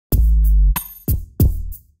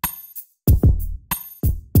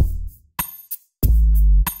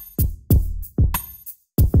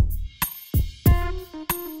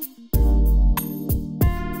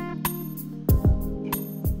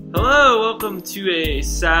welcome to a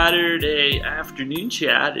Saturday afternoon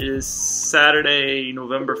chat. It is Saturday,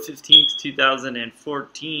 November 15th,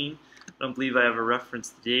 2014. I don't believe I have a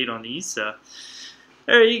reference date on these.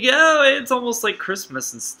 There you go. It's almost like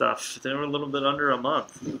Christmas and stuff. They were a little bit under a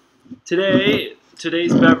month.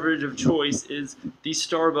 Today's beverage of choice is the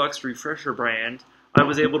Starbucks Refresher brand. I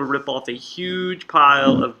was able to rip off a huge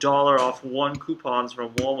pile of $1 off one coupons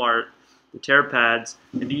from Walmart, the tear pads,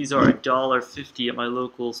 and these are $1.50 at my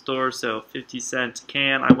local store, so 50-cent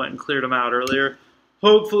can. I went and cleared them out earlier.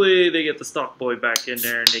 Hopefully they get the stock boy back in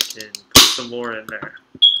there and they can put some more in there.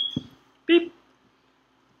 Beep.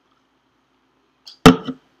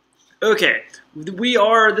 Okay,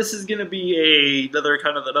 this is going to be another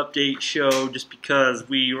kind of an update show just because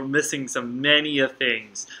we were missing many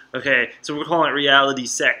things. Okay, so we're calling it reality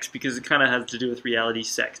sex because it kind of has to do with reality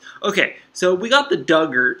sex. Okay, so we got the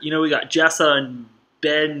Duggars, we got Jessa and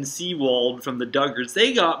Ben Seawald from the Duggars.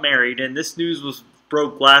 They got married, and this news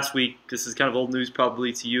broke last week. This is kind of old news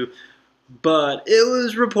probably to you. But it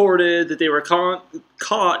was reported that they were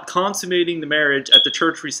caught consummating the marriage at the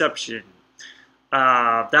church reception.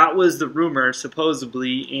 That was the rumor,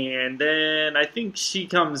 supposedly, and then I think she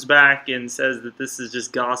comes back and says that this is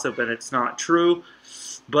just gossip and it's not true.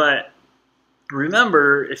 But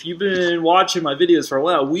remember, if you've been watching my videos for a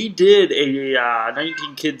while, we did a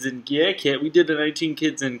 19 Kids and we did a 19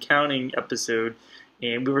 Kids and Counting episode,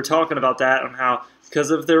 and we were talking about that on how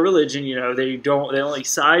because of their religion, they only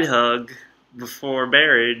side hug before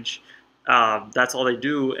marriage. That's all they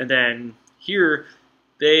do, and then here.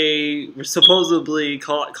 They were supposedly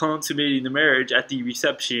caught consummating the marriage at the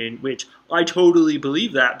reception, which I totally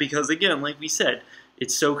believe that because, again, like we said,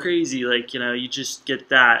 it's so crazy. Like, you just get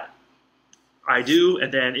that I do,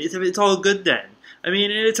 and then it's all good then. I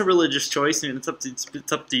mean, it's a religious choice, and it's up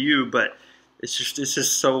to you, but it's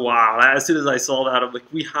just so wild. As soon as I saw that, I'm like,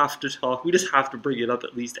 we have to talk. We just have to bring it up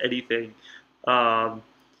at least anything.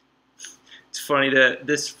 It's funny that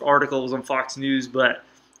this article was on Fox News, but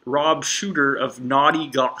Rob Shooter of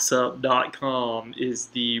NaughtyGossip.com is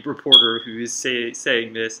the reporter who is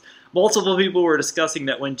saying this. Multiple people were discussing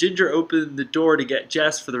that when Ginger opened the door to get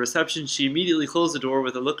Jess for the reception, she immediately closed the door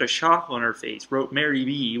with a look of shock on her face, wrote Mary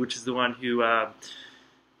B., which is the one who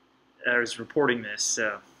was reporting this.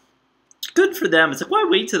 So good for them. It's like, why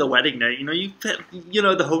wait to the wedding night?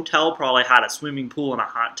 The hotel probably had a swimming pool and a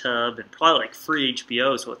hot tub and probably like free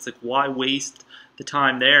HBO, so it's like, why waste the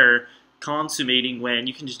time there consummating when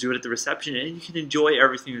you can just do it at the reception and you can enjoy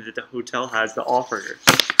everything that the hotel has to offer.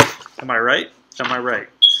 Am I right? Am I right?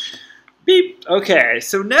 Beep. Okay,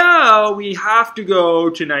 so now we have to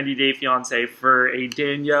go to 90 Day Fiance for a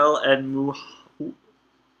Danielle and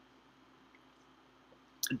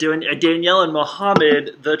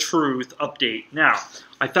Mohammed The Truth update. Now,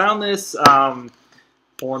 I found this on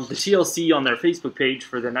the TLC on their Facebook page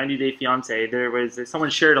for the 90 Day Fiance.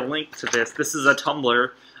 Someone shared a link to this. This is a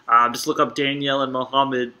Tumblr. Just look up Danielle and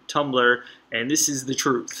Mohammed Tumblr, and this is the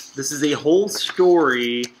truth. This is a whole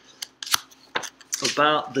story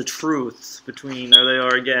about the truth between, there they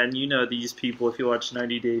are again, these people if you watch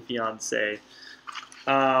 90 Day Fiance.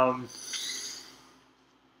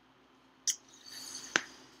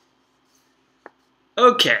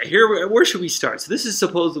 Okay, where should we start? So this is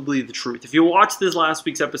supposedly the truth. If you watched this last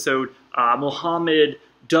week's episode, Mohammed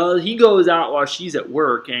he goes out while she's at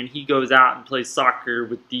work, and he goes out and plays soccer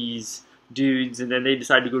with these dudes, and then they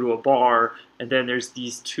decide to go to a bar, and then there's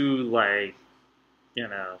these two,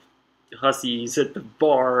 hussies at the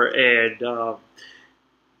bar, and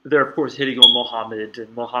they're, of course, hitting on Mohammed,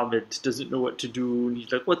 and Mohammed doesn't know what to do, and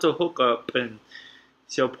he's like, what's a hookup? And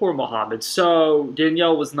so, poor Mohammed. So,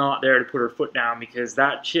 Danielle was not there to put her foot down, because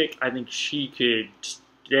that chick, I think she could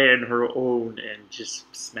stand her own and just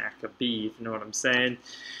smack a bee, if you know what I'm saying.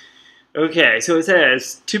 Okay, so it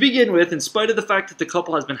says, to begin with, in spite of the fact that the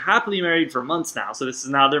couple has been happily married for months now, so this is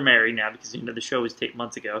now they're married now because, the show was taped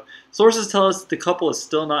months ago, sources tell us that the couple is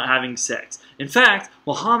still not having sex. In fact,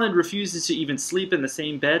 Mohammed refuses to even sleep in the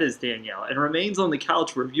same bed as Danielle and remains on the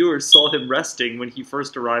couch where viewers saw him resting when he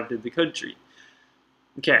first arrived in the country.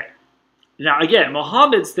 Okay. Now, again,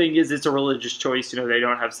 Mohammed's thing is it's a religious choice. They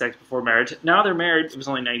don't have sex before marriage. Now they're married. It was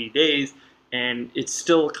only 90 days, and it's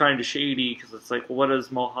still kind of shady because it's like, well, what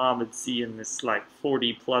does Mohammed see in this,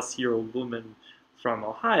 40-plus-year-old woman from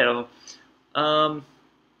Ohio? And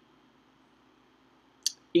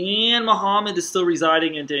Mohammed is still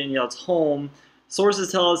residing in Danielle's home.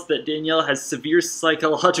 Sources tell us that Danielle has severe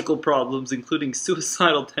psychological problems, including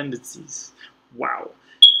suicidal tendencies. Wow.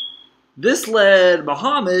 This led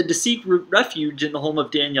Mohammed to seek refuge in the home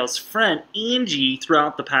of Danielle's friend, Angie,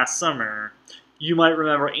 throughout the past summer. You might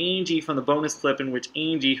remember Angie from the bonus clip in which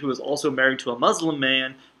Angie, who is also married to a Muslim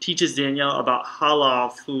man, teaches Danielle about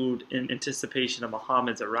halal food in anticipation of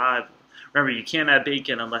Muhammad's arrival. Remember, you can't have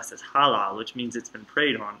bacon unless it's halal, which means it's been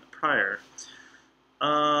prayed on prior.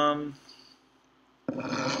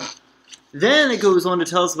 Then it goes on to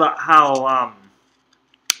tell us about how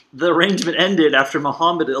the arrangement ended after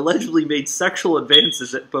Muhammad allegedly made sexual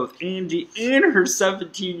advances at both Angie and her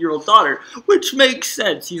 17-year-old daughter, which makes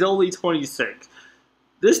sense. He's only 26.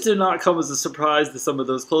 This did not come as a surprise to some of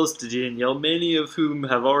those close to Danielle, many of whom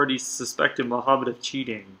have already suspected Muhammad of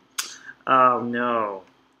cheating. Oh no.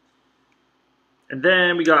 And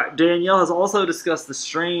then we got Danielle has also discussed the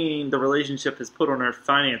strain the relationship has put on her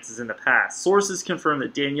finances in the past. Sources confirm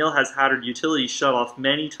that Danielle has had her utilities shut off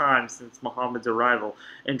many times since Muhammad's arrival,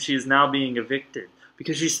 and she is now being evicted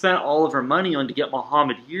because she spent all of her money on to get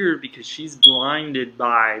Muhammad here because she's blinded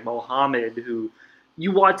by Muhammad, who,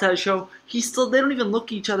 you watch that show, they don't even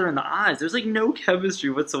look each other in the eyes. There's like no chemistry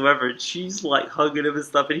whatsoever. She's like hugging him and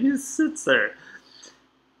stuff, and he just sits there.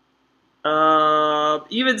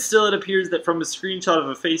 Even still, it appears that from a screenshot of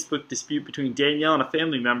a Facebook dispute between Danielle and a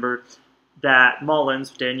family member, that Mullins,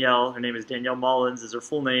 Danielle, her name is Danielle Mullins, is her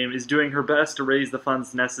full name, is doing her best to raise the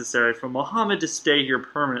funds necessary for Muhammad to stay here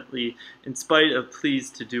permanently, in spite of pleas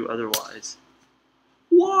to do otherwise.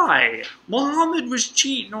 Why? Muhammad was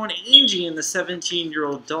cheating on Angie and the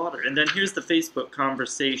 17-year-old daughter. And then here's the Facebook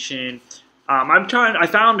conversation. I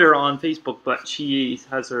found her on Facebook, but she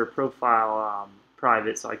has her profile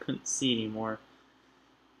private, so I couldn't see anymore.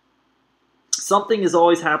 Something is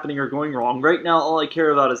always happening or going wrong. Right now, all I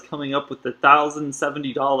care about is coming up with the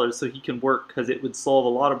 $1,070 so he can work, because it would solve a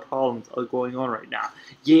lot of problems going on right now.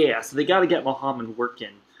 Yeah, so they got to get Muhammad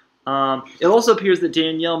working. It also appears that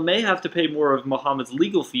Danielle may have to pay more of Muhammad's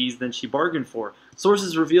legal fees than she bargained for.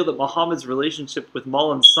 Sources reveal that Muhammad's relationship with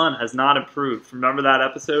Mullen's son has not improved. Remember that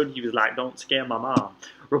episode? He was like, "Don't scam my mom."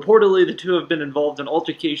 Reportedly, the two have been involved in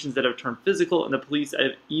altercations that have turned physical, and the police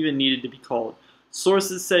have even needed to be called.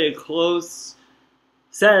 Sources say a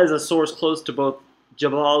source close to both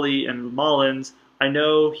Jabali and Mullins, "I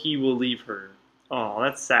know he will leave her." Oh,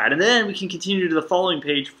 that's sad. And then we can continue to the following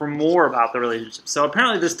page for more about the relationship. So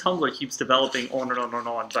apparently this Tumblr keeps developing on and on and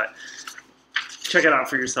on, but check it out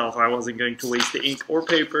for yourself. I wasn't going to waste the ink or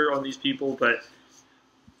paper on these people, but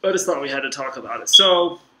I just thought we had to talk about it.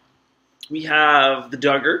 So we have the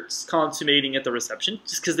Duggars consummating at the reception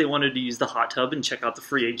just because they wanted to use the hot tub and check out the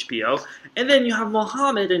free HBO. And then you have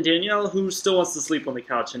Muhammad and Danielle, who still wants to sleep on the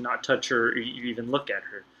couch and not touch her or even look at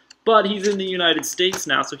her. But he's in the United States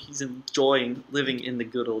now, so he's enjoying living in the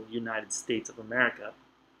good old United States of America.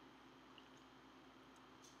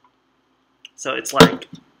 So it's like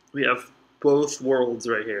we have both worlds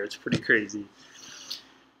right here. It's pretty crazy.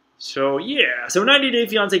 So yeah, so 90 Day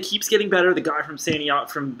Fiance keeps getting better. The guy from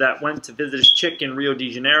that went to visit his chick in Rio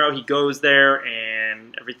de Janeiro, he goes there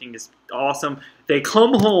and everything is awesome. They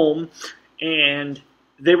come home and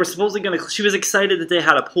they were supposedly she was excited that they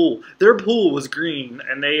had a pool. Their pool was green,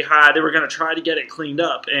 and they were going to try to get it cleaned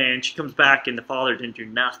up, and she comes back, and the father didn't do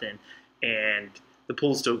nothing, and the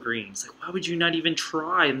pool's still green. It's like, why would you not even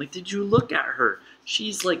try? I'm like, did you look at her?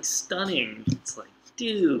 She's, like, stunning. It's like,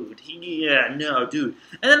 dude, no, dude.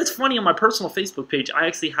 And then it's funny, on my personal Facebook page, I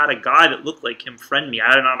actually had a guy that looked like him friend me.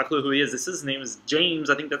 I don't have a clue who he is. His name is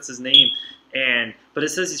James. I think that's his name. But it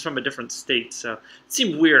says he's from a different state, so it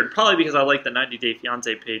seemed weird. Probably because I like the 90 Day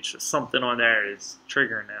Fiance page, so something on there is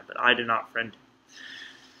triggering that, but I did not friend him.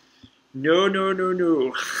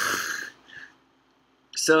 No.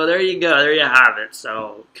 So there you go, there you have it.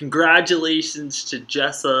 So congratulations to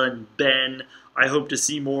Jessa and Ben. I hope to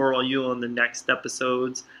see more on you on the next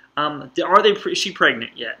episodes. Is she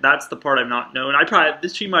pregnant yet? That's the part I've not known.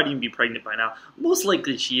 She might even be pregnant by now. Most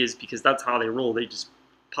likely she is, because that's how they roll. They just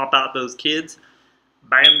pop out those kids,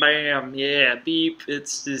 bam, bam, yeah, beep.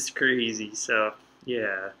 It's just crazy. So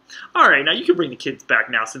yeah. All right, now you can bring the kids back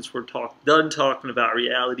now since we're done talking about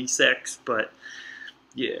reality sex. But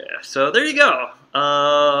yeah, so there you go.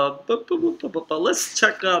 Let's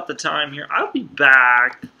check out the time here. I'll be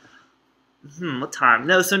back. What time?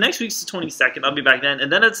 No, so next week's the 22nd. I'll be back then, and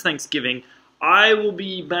then it's Thanksgiving. I will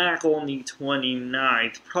be back on the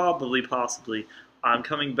 29th, probably, possibly. I'm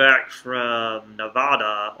coming back from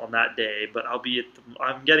Nevada on that day, but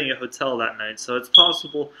I'm getting a hotel that night, so it's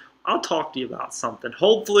possible I'll talk to you about something.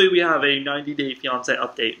 Hopefully we have a 90 Day Fiance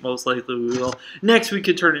update. Most likely we will. Next week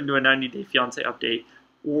could turn into a 90 Day Fiance update.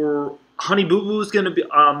 Or Honey Boo Boo is going to be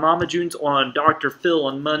Mama June's on Dr. Phil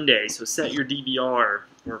on Monday, so set your DVR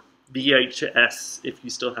or VHS if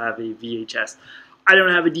you still have a VHS. I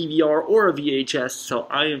don't have a DVR or a VHS, so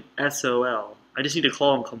I am SOL. I just need to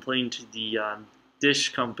call and complain to the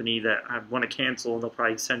dish company that I want to cancel, and they'll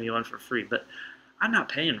probably send me one for free. But I'm not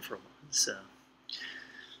paying for one, so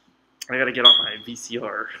I gotta get on my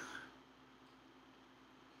VCR.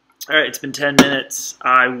 Alright, it's been 10 minutes.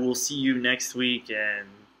 I will see you next week and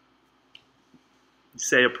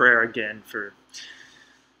say a prayer again for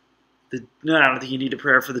the... No, I don't think you need a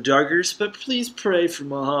prayer for the Duggars, but please pray for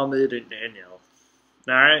Muhammad and Danielle.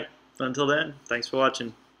 Alright, until then, thanks for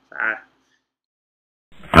watching. Bye.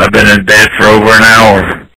 I've been in bed for over an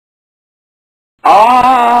hour.